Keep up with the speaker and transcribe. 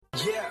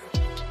Yeah,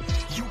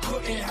 you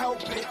couldn't help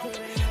it.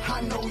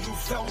 I know you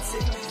felt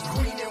it.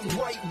 Green and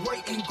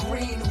white and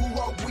green. Who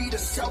are we, the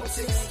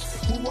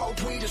Celtics? Who are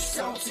we, the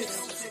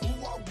Celtics?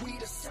 Who are we,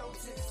 the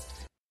Celtics?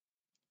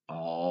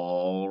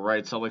 All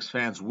right, Celtics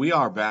fans, we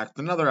are back with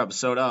another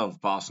episode of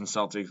Boston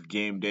Celtics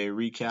Game Day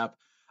Recap.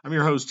 I'm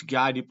your host,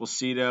 Guy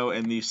DiPlacido,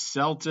 and the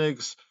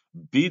Celtics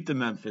beat the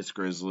Memphis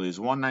Grizzlies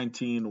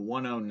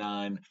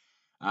 119-109.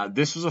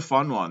 This was a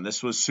fun one.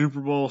 This was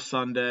Super Bowl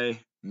Sunday,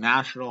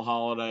 national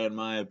holiday, in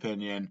my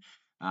opinion.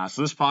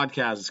 So this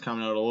podcast is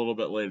coming out a little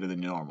bit later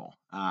than normal.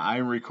 I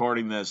am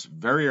recording this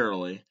very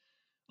early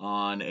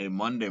on a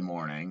Monday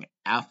morning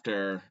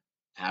after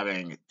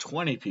having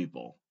 20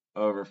 people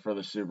over for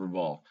the Super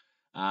Bowl.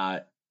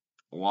 A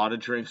lot of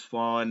drinks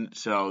flowing,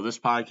 so this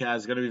podcast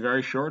is going to be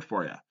very short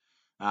for you.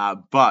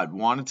 But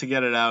wanted to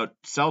get it out.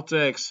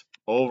 Celtics,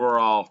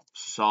 overall,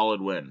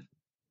 solid win.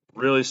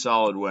 Really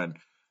solid win.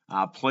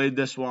 Played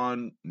this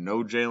one,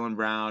 no Jaylen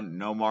Brown,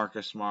 no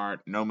Marcus Smart,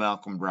 no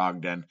Malcolm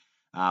Brogdon.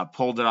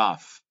 Pulled it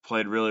off.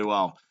 Played really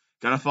well.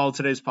 Gonna follow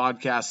today's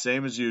podcast,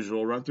 same as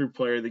usual. Run through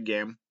player of the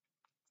game.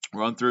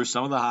 Run through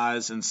some of the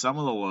highs and some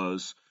of the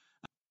lows.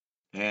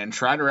 And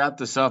try to wrap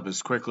this up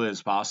as quickly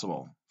as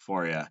possible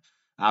for you.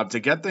 To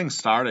get things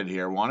started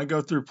here, want to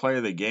go through play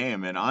of the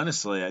game, and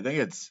honestly, I think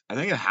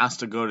it has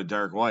to go to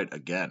Derek White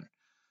again.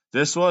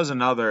 This was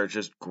another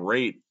just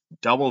great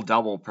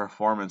double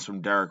performance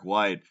from Derek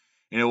White,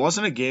 and it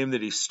wasn't a game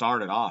that he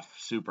started off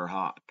super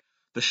hot.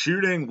 The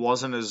shooting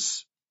wasn't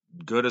as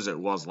good as it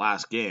was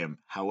last game.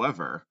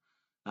 However,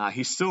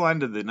 he still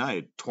ended the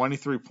night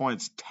 23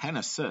 points, 10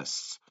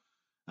 assists,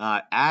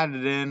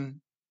 added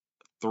in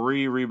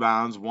 3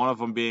 rebounds, one of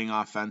them being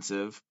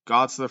offensive.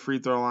 Got to the free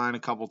throw line a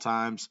couple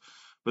times.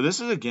 But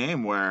this is a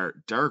game where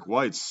Derek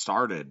White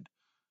started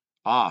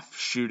off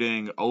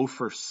shooting 0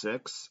 for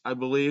 6, I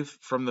believe,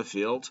 from the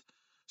field.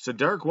 So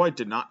Derek White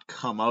did not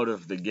come out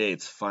of the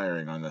gates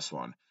firing on this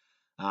one.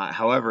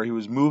 However, he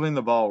was moving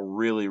the ball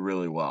really,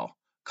 really well.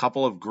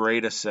 Couple of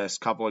great assists,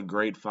 couple of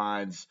great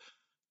finds.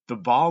 The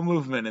ball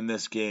movement in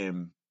this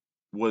game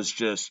was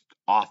just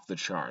off the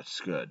charts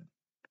good.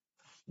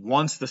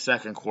 Once the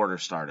second quarter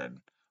started,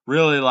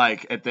 really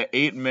like at the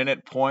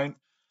 8-minute point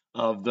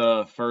of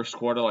the first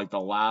quarter, like the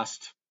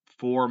last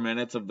 4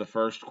 minutes of the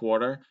first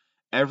quarter,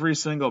 every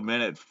single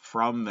minute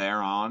from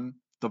there on,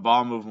 the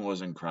ball movement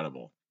was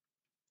incredible.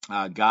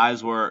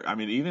 Guys were, I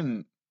mean,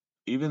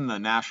 even the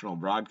national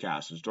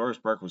broadcasters, Doris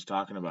Burke was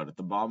talking about it.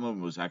 The ball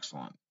movement was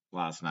excellent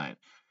last night.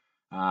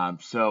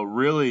 So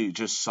really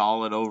just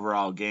solid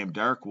overall game.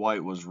 Derek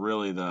White was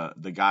really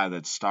the guy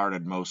that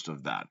started most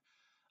of that.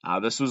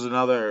 This was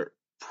another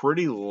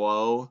pretty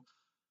low,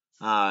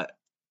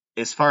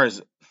 as far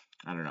as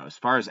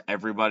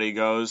everybody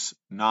goes.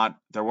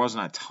 There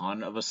wasn't a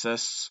ton of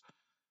assists.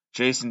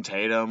 Jason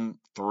Tatum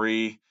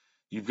 3.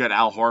 You've got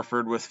Al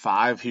Horford with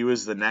 5. He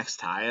was the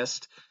next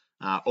highest.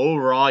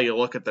 Overall, you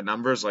look at the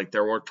numbers, like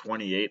there were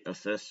 28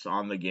 assists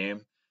on the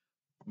game.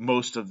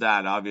 Most of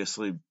that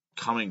obviously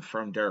coming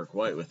from Derek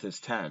White with his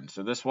 10.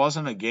 So this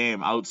wasn't a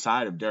game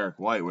outside of Derek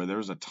White where there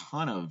was a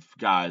ton of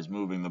guys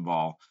moving the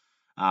ball.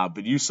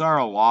 But you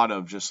saw a lot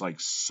of just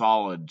like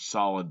solid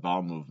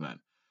ball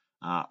movement.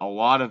 A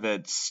lot of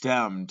it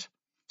stemmed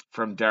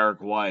from Derek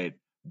White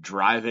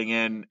driving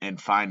in and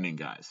finding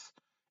guys.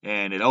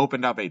 And it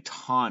opened up a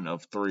ton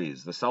of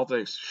threes. The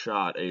Celtics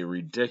shot a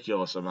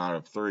ridiculous amount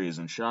of threes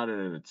and shot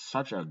it at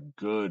such a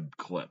good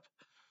clip.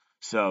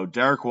 So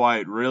Derek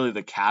White really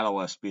the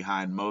catalyst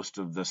behind most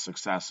of the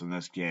success in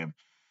this game.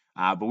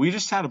 But we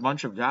just had a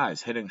bunch of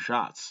guys hitting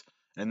shots.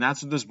 And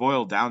that's what this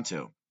boiled down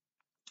to.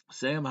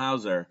 Sam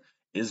Hauser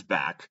is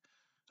back.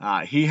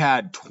 He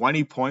had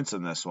 20 points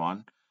in this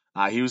one.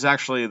 He was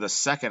actually the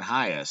second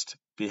highest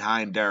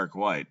behind Derek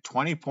White.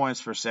 20 points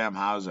for Sam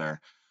Hauser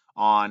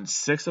on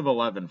 6 of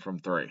 11 from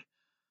 3.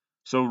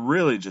 So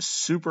really just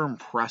super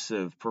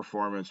impressive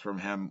performance from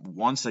him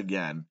once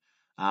again,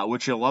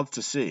 which you'll love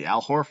to see.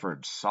 Al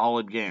Horford,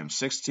 solid game.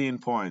 16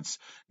 points,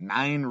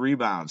 9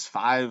 rebounds,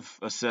 5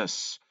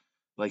 assists.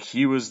 Like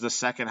he was the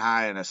second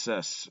high in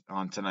assists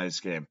on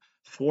tonight's game.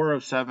 4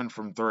 of 7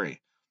 from 3.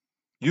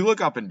 You look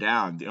up and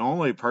down, the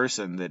only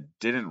person that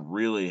didn't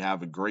really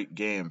have a great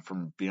game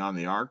from beyond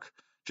the arc,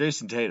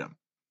 Jason Tatum.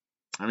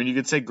 I mean, you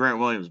could say Grant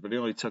Williams, but he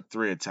only took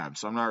 3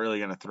 attempts, so I'm not really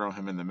going to throw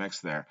him in the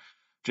mix there.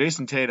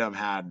 Jason Tatum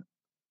had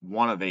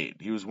 1 of 8.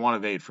 He was 1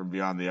 of 8 from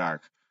beyond the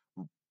arc.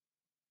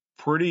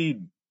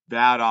 Pretty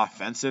bad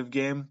offensive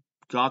game.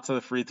 Got to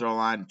the free throw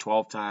line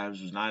 12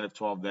 times, was 9 of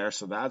 12 there,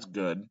 so that's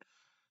good.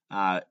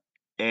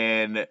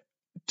 And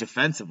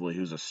defensively, he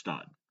was a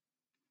stud.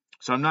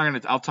 So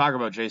I'll talk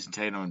about Jason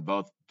Tatum in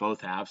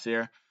both halves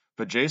here,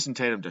 but Jason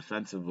Tatum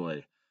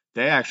defensively,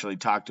 they actually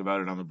talked about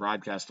it on the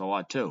broadcast a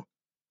lot too.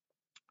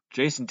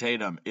 Jason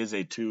Tatum is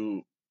a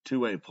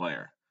two-way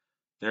player.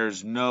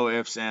 There's no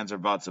ifs, ands, or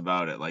buts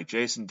about it. Like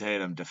Jason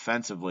Tatum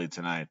defensively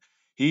tonight,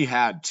 he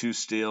had 2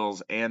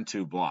 steals and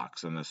 2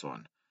 blocks in this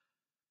one.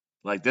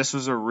 Like this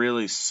was a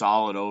really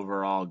solid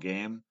overall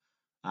game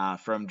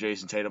from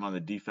Jason Tatum on the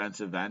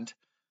defensive end.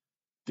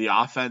 The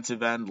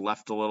offensive end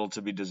left a little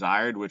to be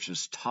desired, which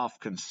is tough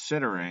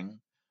considering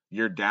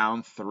you're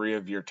down 3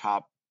 of your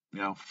top,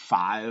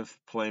 5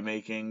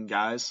 playmaking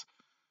guys.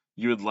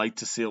 You would like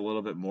to see a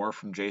little bit more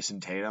from Jason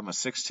Tatum. A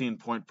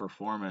 16-point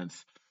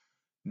performance,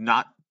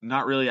 not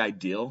really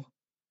ideal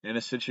in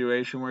a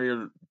situation where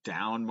you're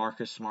down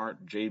Marcus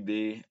Smart,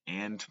 JB,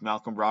 and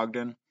Malcolm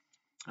Brogdon.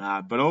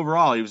 But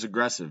overall, he was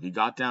aggressive. He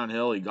got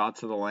downhill. He got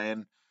to the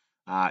lane.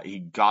 He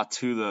got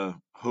to the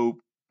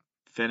hoop,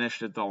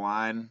 finished at the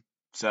line.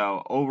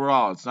 So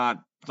overall, it's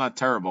not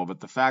terrible. But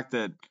the fact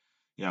that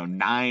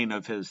 9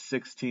 of his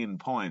 16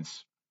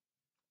 points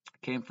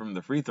came from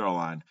the free throw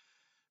line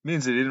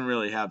means he didn't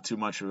really have too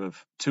much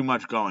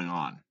going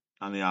on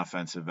the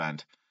offensive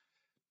end.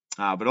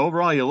 But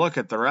overall, you look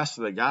at the rest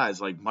of the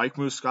guys like Mike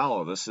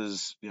Muscala. This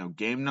is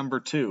game number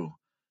 2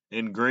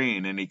 in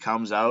green, and he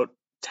comes out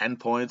 10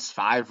 points,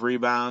 5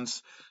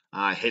 rebounds,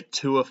 hit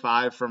 2 of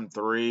 5 from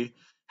 3,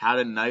 had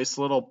a nice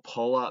little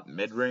pull up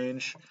mid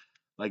range,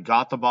 like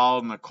got the ball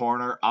in the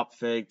corner, up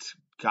faked,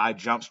 guy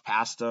jumps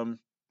past him,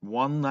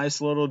 one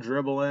nice little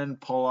dribble in,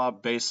 pull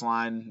up,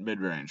 baseline, mid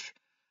range,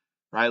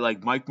 right?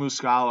 Like Mike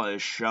Muscala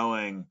is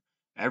showing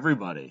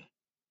everybody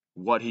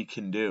what he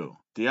can do.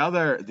 The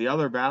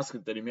other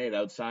basket that he made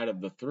outside of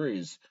the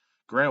threes,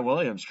 Grant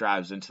Williams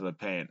drives into the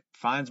paint,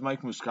 finds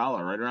Mike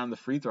Muscala right around the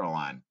free throw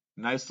line.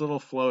 Nice little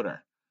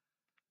floater.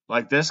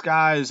 Like, this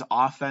guy's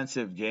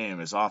offensive game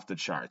is off the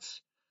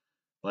charts.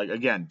 Like,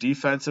 again,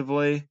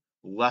 defensively,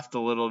 left a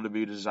little to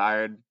be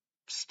desired.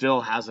 Still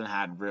hasn't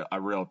had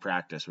a real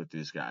practice with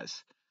these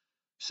guys.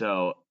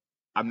 So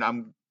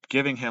I'm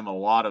giving him a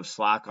lot of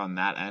slack on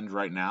that end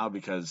right now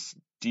because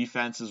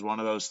defense is one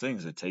of those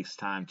things it takes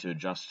time to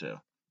adjust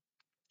to.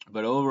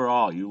 But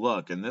overall, you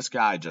look, and this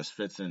guy just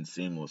fits in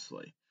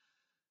seamlessly.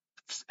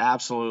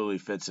 Absolutely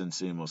fits in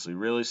seamlessly.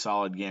 Really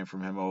solid game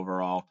from him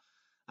overall.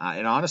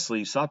 And honestly,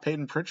 you saw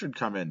Peyton Pritchard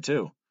come in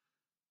too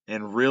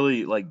and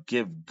really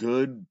give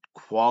good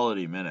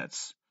quality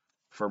minutes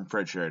from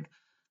Pritchard.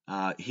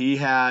 He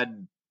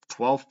had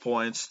 12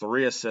 points,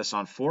 3 assists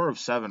on 4 of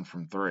 7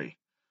 from 3.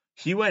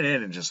 He went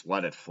in and just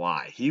let it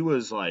fly. He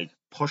was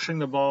pushing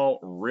the ball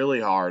really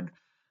hard.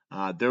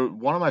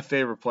 One of my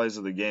favorite plays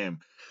of the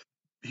game.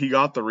 He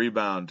got the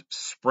rebound,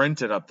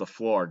 sprinted up the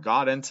floor,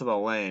 got into the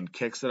lane,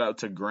 kicks it out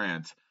to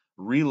Grant,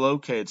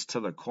 relocates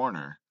to the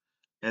corner,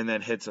 and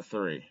then hits a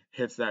 3.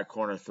 Hits that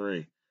corner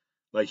 3.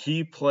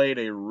 He played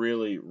a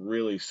really,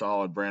 really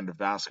solid brand of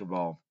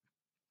basketball.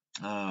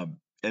 And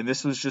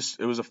this was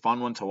it was a fun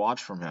one to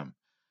watch from him.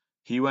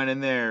 He went in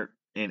there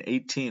in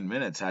 18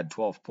 minutes, had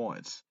 12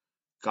 points,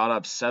 got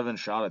up 7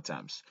 shot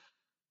attempts.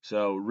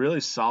 So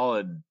really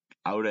solid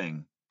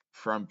outing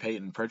from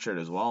Peyton Pritchard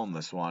as well in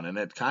this one. And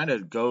it kind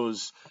of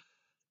goes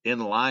in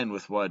line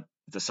with what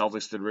the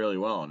Celtics did really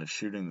well, and it's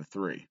shooting the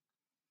 3.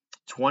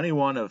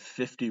 21 of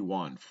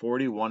 51,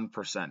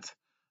 41%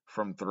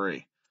 from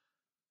 3.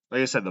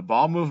 Like I said, the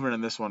ball movement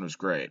in this one was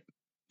great.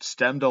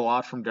 Stemmed a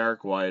lot from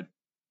Derek White,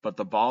 but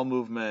the ball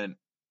movement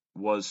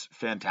was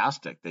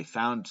fantastic. They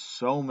found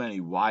so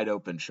many wide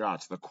open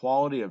shots. The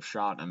quality of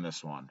shot in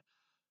this one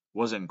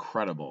was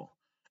incredible.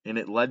 And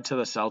it led to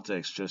the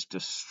Celtics just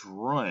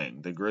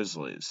destroying the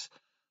Grizzlies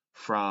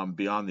from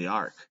beyond the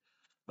arc.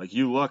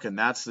 You look, and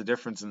that's the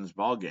difference in this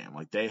ball game.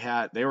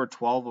 They were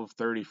 12 of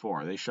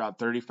 34. They shot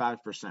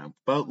 35%,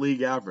 about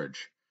league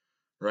average,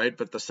 right?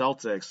 But the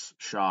Celtics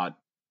shot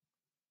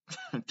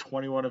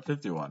 21 of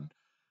 51.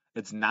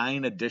 It's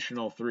 9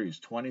 additional threes,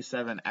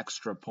 27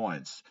 extra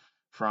points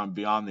from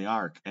beyond the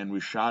arc, and we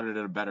shot it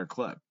at a better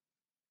clip.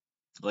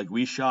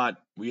 We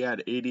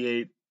had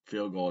 88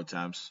 field goal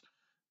attempts.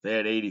 They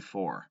had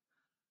 84.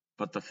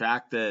 But the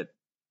fact that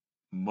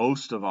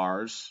most of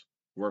ours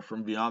were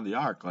from beyond the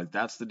arc,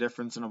 that's the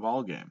difference in a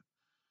ball game,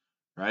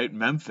 right?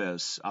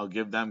 Memphis, I'll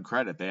give them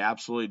credit. They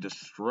absolutely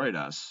destroyed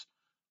us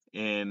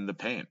in the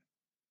paint.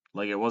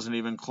 It wasn't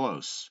even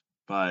close.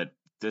 But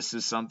this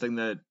is something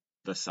that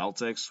the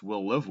Celtics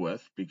will live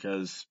with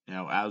because,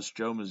 as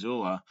Joe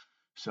Mazzulla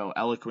so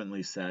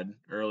eloquently said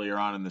earlier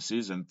on in the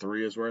season,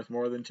 3 is worth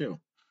more than 2.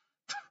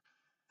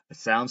 It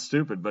sounds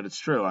stupid, but it's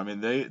true. I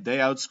mean, they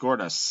outscored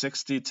us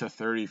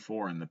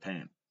 60-34 in the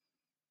paint,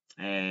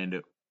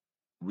 and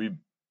we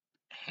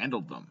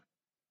handled them.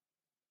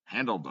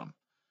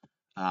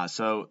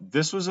 So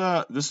this was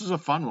a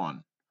fun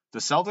one. The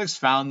Celtics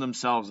found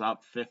themselves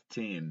up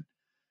 15,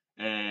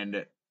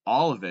 and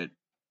all of it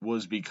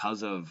was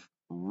because of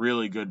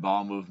really good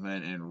ball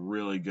movement and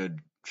really good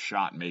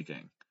shot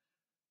making.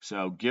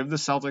 So give the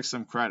Celtics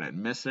some credit.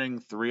 Missing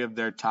 3 of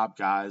their top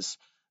guys,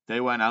 they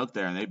went out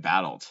there and they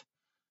battled.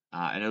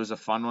 And it was a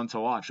fun one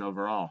to watch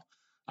overall.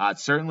 It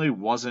certainly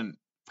wasn't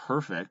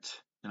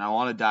perfect, and I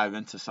want to dive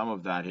into some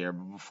of that here.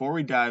 But before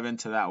we dive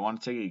into that, I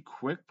want to take a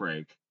quick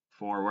break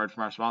for a word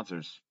from our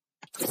sponsors.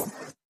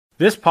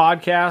 This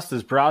podcast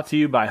is brought to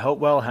you by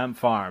Hopewell Hemp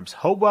Farms.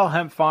 Hopewell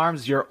Hemp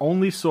Farms is your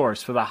only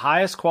source for the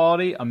highest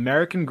quality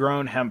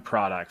American-grown hemp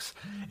products.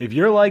 If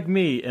you're like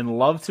me and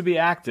love to be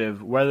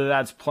active, whether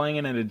that's playing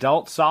in an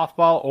adult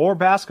softball or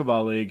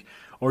basketball league,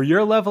 or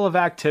your level of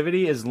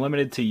activity is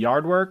limited to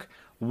yard work,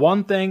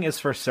 One thing is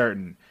for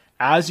certain.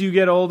 As you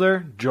get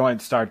older,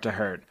 joints start to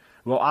hurt.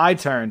 Well, I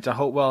turn to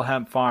Hopewell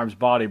Hemp Farms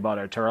Body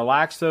Butter to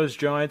relax those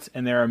joints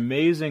and their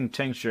amazing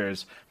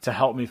tinctures to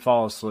help me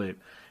fall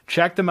asleep.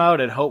 Check them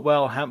out at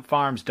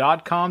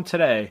hopewellhempfarms.com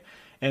today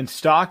and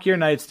stock your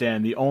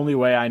nightstand the only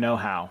way I know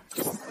how.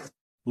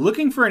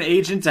 Looking for an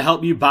agent to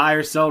help you buy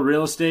or sell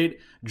real estate?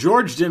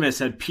 George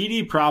Dimas at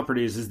PD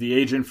Properties is the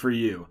agent for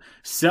you.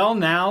 Sell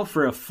now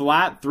for a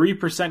flat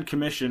 3%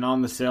 commission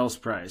on the sales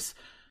price.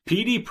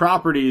 PD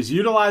Properties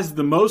utilizes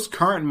the most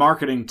current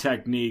marketing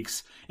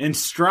techniques and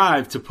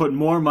strive to put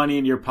more money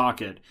in your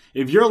pocket.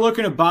 If you're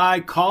looking to buy,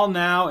 call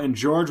now and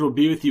George will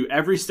be with you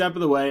every step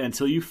of the way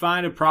until you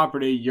find a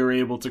property you're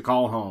able to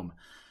call home.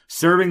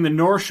 Serving the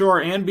North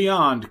Shore and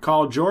beyond,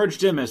 call George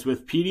Dimas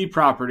with PD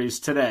Properties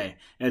today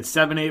at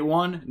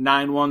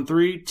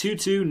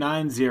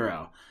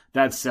 781-913-2290.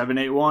 That's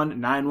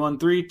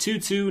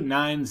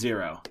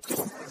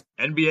 781-913-2290.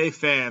 NBA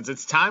fans,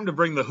 it's time to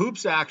bring the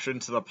hoops action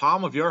to the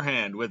palm of your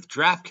hand with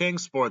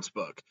DraftKings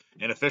Sportsbook,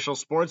 an official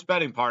sports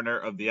betting partner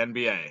of the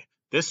NBA.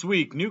 This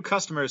week, new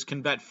customers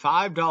can bet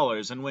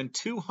 $5 and win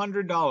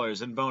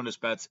 $200 in bonus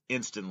bets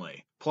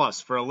instantly.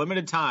 Plus, for a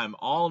limited time,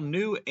 all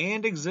new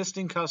and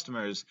existing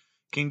customers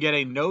can get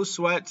a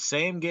no-sweat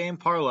same-game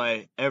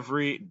parlay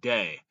every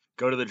day.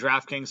 Go to the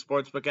DraftKings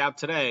Sportsbook app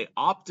today,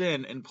 opt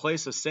in, and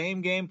place a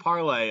same-game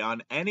parlay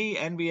on any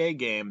NBA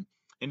game,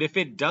 and if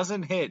it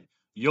doesn't hit,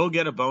 you'll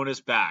get a bonus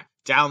back.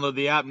 Download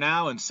the app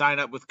now and sign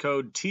up with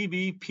code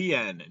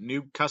TBPN.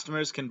 New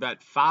customers can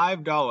bet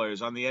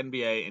 $5 on the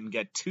NBA and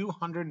get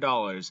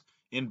 $200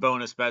 in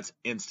bonus bets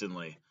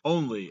instantly.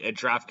 Only at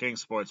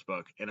DraftKings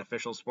Sportsbook, an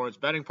official sports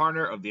betting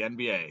partner of the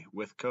NBA,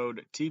 with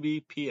code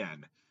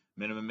TBPN.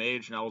 Minimum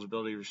age and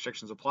eligibility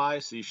restrictions apply.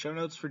 See show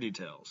notes for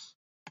details.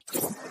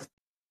 All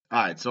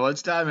right, so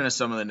let's dive into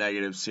some of the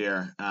negatives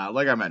here.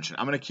 Like I mentioned,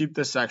 I'm going to keep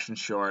this section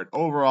short.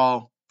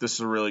 Overall, this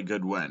is a really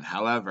good win.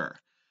 However,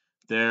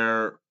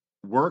 there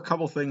were a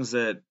couple things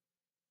that,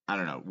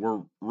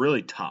 were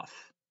really tough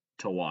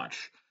to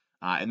watch.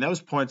 And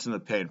those points in the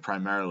paint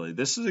primarily.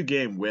 This is a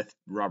game with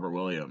Robert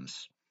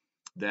Williams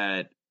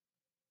that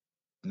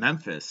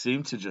Memphis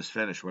seemed to just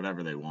finish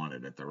whatever they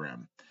wanted at the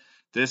rim.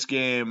 This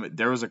game,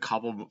 there was a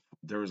couple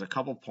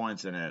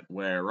points in it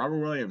where Robert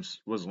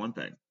Williams was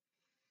limping.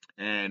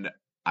 And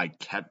I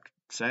kept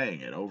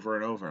saying it over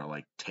and over,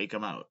 like, take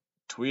him out.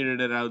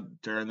 Tweeted it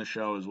out during the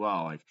show as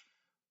well, like,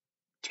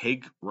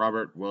 take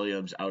Robert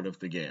Williams out of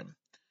the game.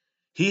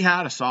 He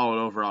had a solid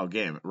overall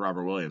game,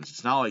 Robert Williams.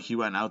 It's not like he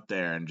went out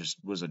there and just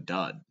was a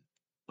dud.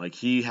 Like,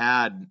 he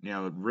had,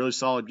 a really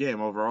solid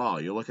game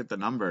overall. You look at the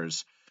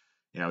numbers,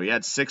 he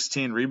had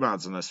 16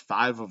 rebounds in this,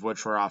 5 of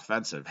which were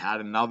offensive,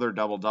 had another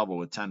double-double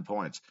with 10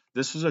 points.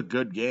 This was a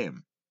good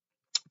game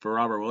for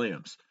Robert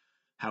Williams.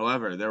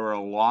 However, there were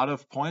a lot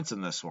of points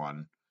in this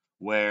one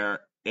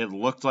where it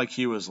looked like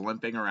he was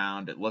limping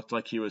around. It looked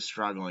like he was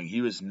struggling.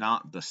 He was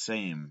not the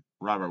same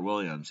Robert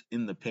Williams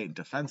in the paint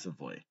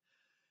defensively.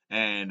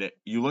 And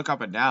you look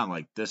up and down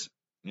like this,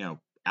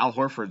 Al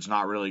Horford's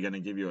not really going to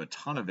give you a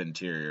ton of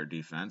interior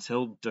defense.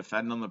 He'll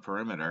defend on the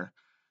perimeter,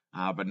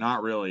 but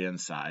not really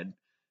inside.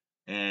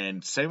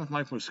 And same with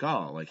Mike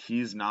Muscala. Like,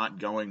 he's not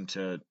going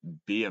to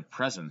be a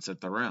presence at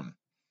the rim.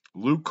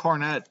 Luke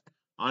Kornet,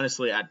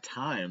 honestly, at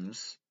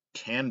times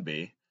can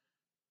be.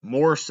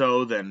 More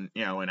so than,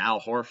 an Al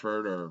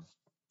Horford or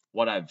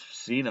what I've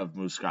seen of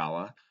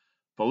Muscala.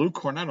 But Luke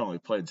Kornet only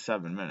played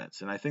 7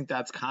 minutes. And I think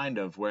that's kind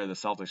of where the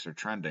Celtics are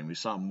trending. We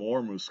saw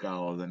more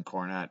Muscala than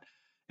Kornet.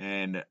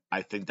 And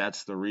I think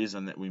that's the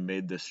reason that we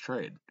made this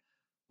trade,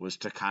 was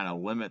to kind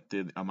of limit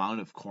the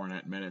amount of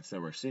Kornet minutes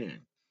that we're seeing.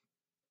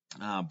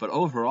 But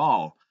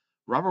overall,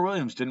 Robert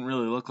Williams didn't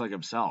really look like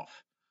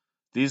himself.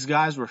 These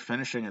guys were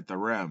finishing at the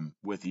rim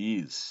with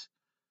ease.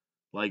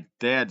 Like,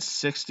 they had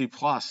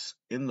 60-plus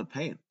in the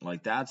paint.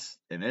 Like, that's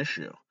an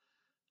issue.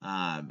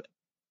 And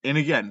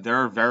again, there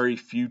are very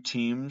few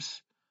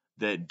teams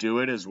that do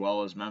it as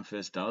well as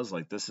Memphis does.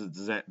 Like, this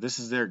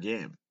is their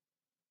game.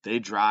 They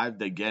drive,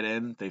 they get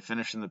in, they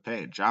finish in the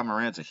paint. Ja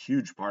Morant's a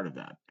huge part of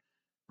that,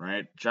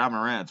 right? Ja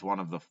Morant's one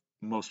of the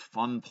most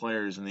fun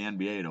players in the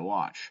NBA to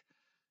watch.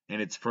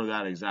 And it's for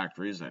that exact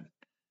reason.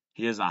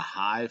 He is a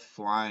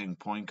high-flying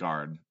point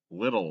guard,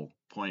 little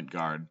point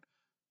guard,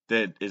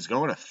 that is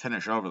going to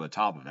finish over the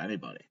top of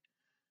anybody.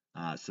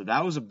 So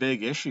that was a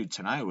big issue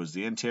tonight, was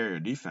the interior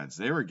defense.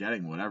 They were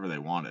getting whatever they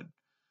wanted.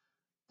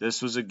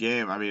 This was a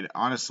game,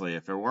 honestly,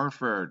 if it weren't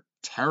for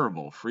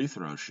terrible free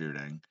throw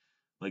shooting,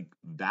 like,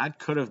 that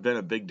could have been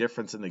a big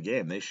difference in the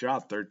game. They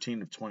shot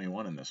 13 of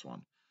 21 in this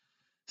one.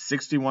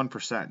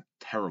 61%.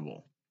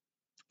 Terrible.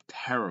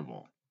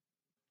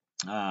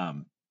 But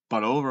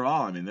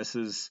overall, this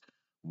is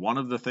one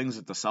of the things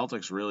that the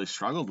Celtics really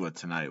struggled with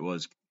tonight,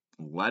 was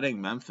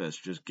letting Memphis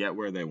just get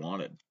where they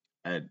wanted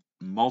at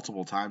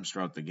multiple times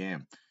throughout the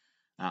game.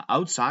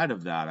 Outside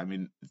of that,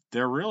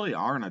 there really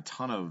aren't a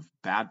ton of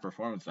bad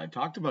performances. I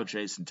talked about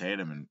Jason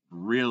Tatum and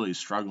really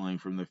struggling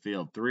from the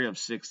field. 3 of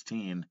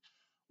 16,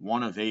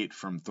 1 of 8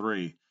 from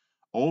 3.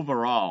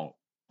 Overall,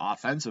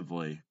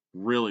 offensively,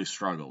 really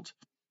struggled.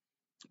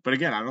 But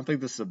again, I don't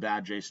think this is a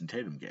bad Jason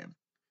Tatum game.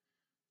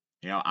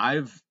 You know,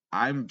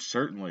 I'm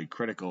certainly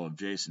critical of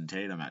Jason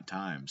Tatum at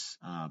times,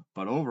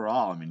 but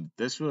overall, I mean,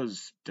 this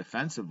was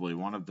defensively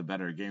one of the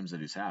better games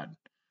that he's had.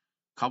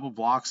 Couple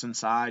blocks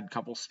inside,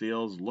 couple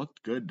steals,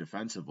 looked good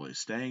defensively.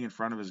 Staying in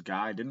front of his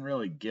guy, didn't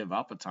really give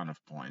up a ton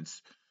of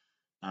points,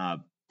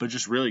 but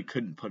just really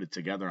couldn't put it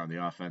together on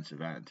the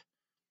offensive end.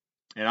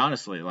 And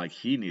honestly, like,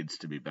 he needs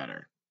to be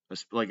better.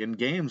 Like, in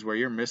games where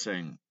you're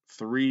missing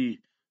 3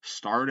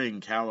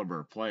 starting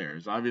caliber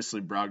players,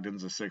 obviously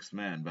Brogdon's a 6th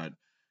man, but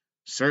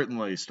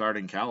certainly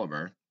starting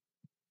caliber,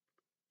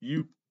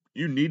 you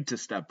need to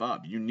step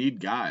up. You need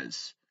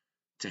guys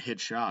to hit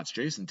shots.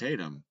 Jason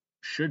Tatum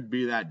should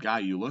be that guy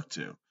you look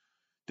to.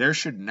 There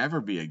should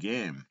never be a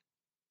game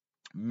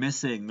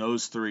missing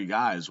those 3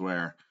 guys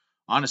where,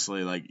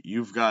 honestly, like,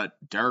 you've got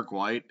Derek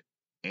White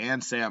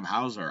and Sam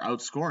Hauser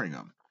outscoring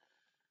him.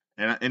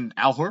 And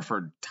Al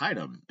Horford tied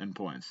him in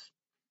points.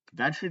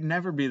 That should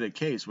never be the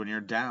case when you're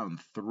down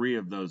 3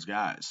 of those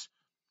guys,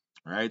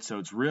 right? So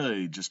it's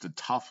really just a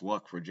tough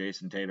look for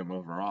Jason Tatum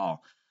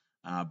overall.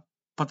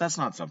 But that's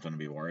not something to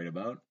be worried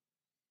about,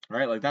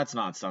 right? Like, that's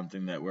not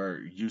something that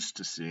we're used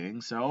to seeing.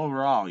 So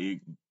overall,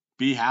 you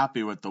be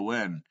happy with the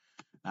win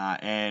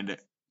and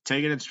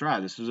take it in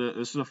stride. This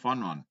is a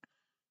fun one.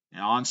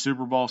 And on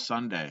Super Bowl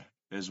Sunday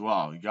as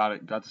well, you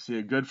got to see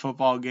a good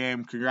football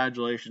game.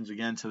 Congratulations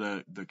again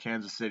to the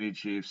Kansas City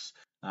Chiefs.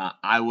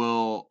 I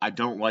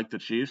don't like the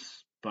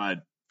Chiefs, but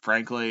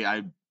frankly,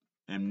 I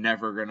am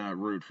never gonna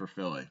root for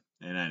Philly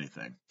in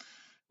anything,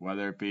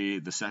 whether it be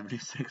the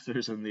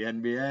 76ers in the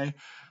NBA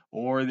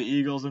or the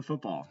Eagles in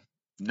football.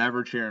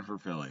 Never cheering for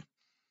Philly.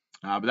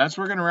 But that's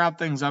where we're gonna wrap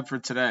things up for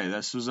today.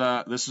 This was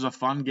a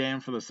fun game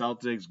for the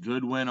Celtics.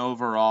 Good win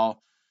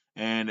overall,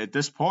 and at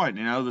this point,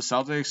 you know, the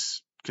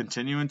Celtics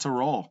continuing to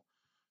roll.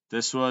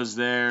 This was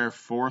their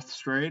fourth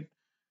straight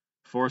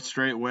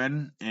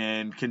win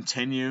and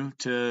continue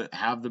to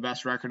have the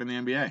best record in the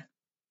NBA.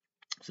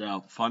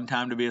 So fun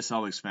time to be a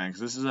Celtics fan,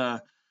 because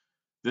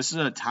this is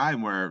a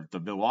time where the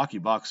Milwaukee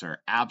Bucks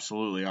are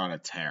absolutely on a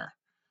tear.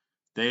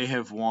 They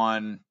have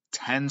won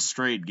 10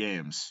 straight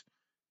games,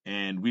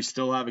 and we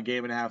still have a 1.5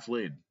 game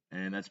lead.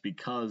 And that's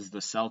because the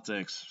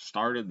Celtics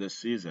started this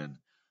season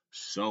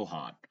so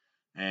hot.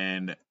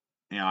 And,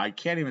 you know, I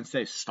can't even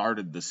say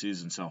started the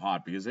season so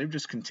hot, because they've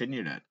just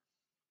continued it.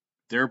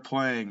 They're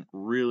playing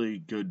really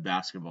good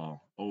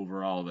basketball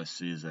overall this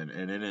season,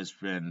 and it has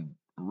been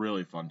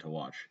really fun to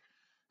watch.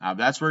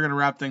 That's where we're going to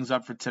wrap things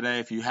up for today.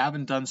 If you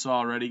haven't done so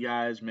already,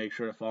 guys, make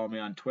sure to follow me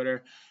on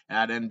Twitter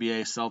at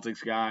NBA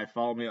Celtics Guy.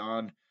 Follow me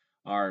on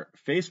our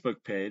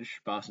Facebook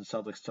page, Boston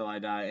Celtics Till I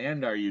Die,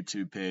 and our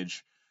YouTube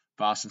page,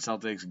 Boston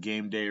Celtics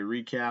Game Day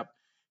Recap.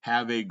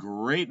 Have a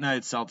great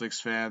night, Celtics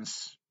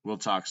fans. We'll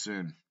talk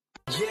soon.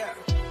 Yeah,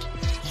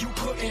 you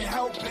couldn't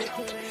help it.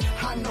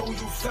 I know you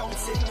felt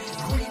it.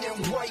 Green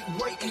and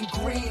white and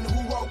green.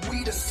 Who are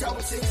we, the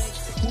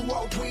Celtics? Who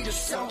are we, the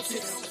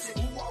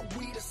Celtics?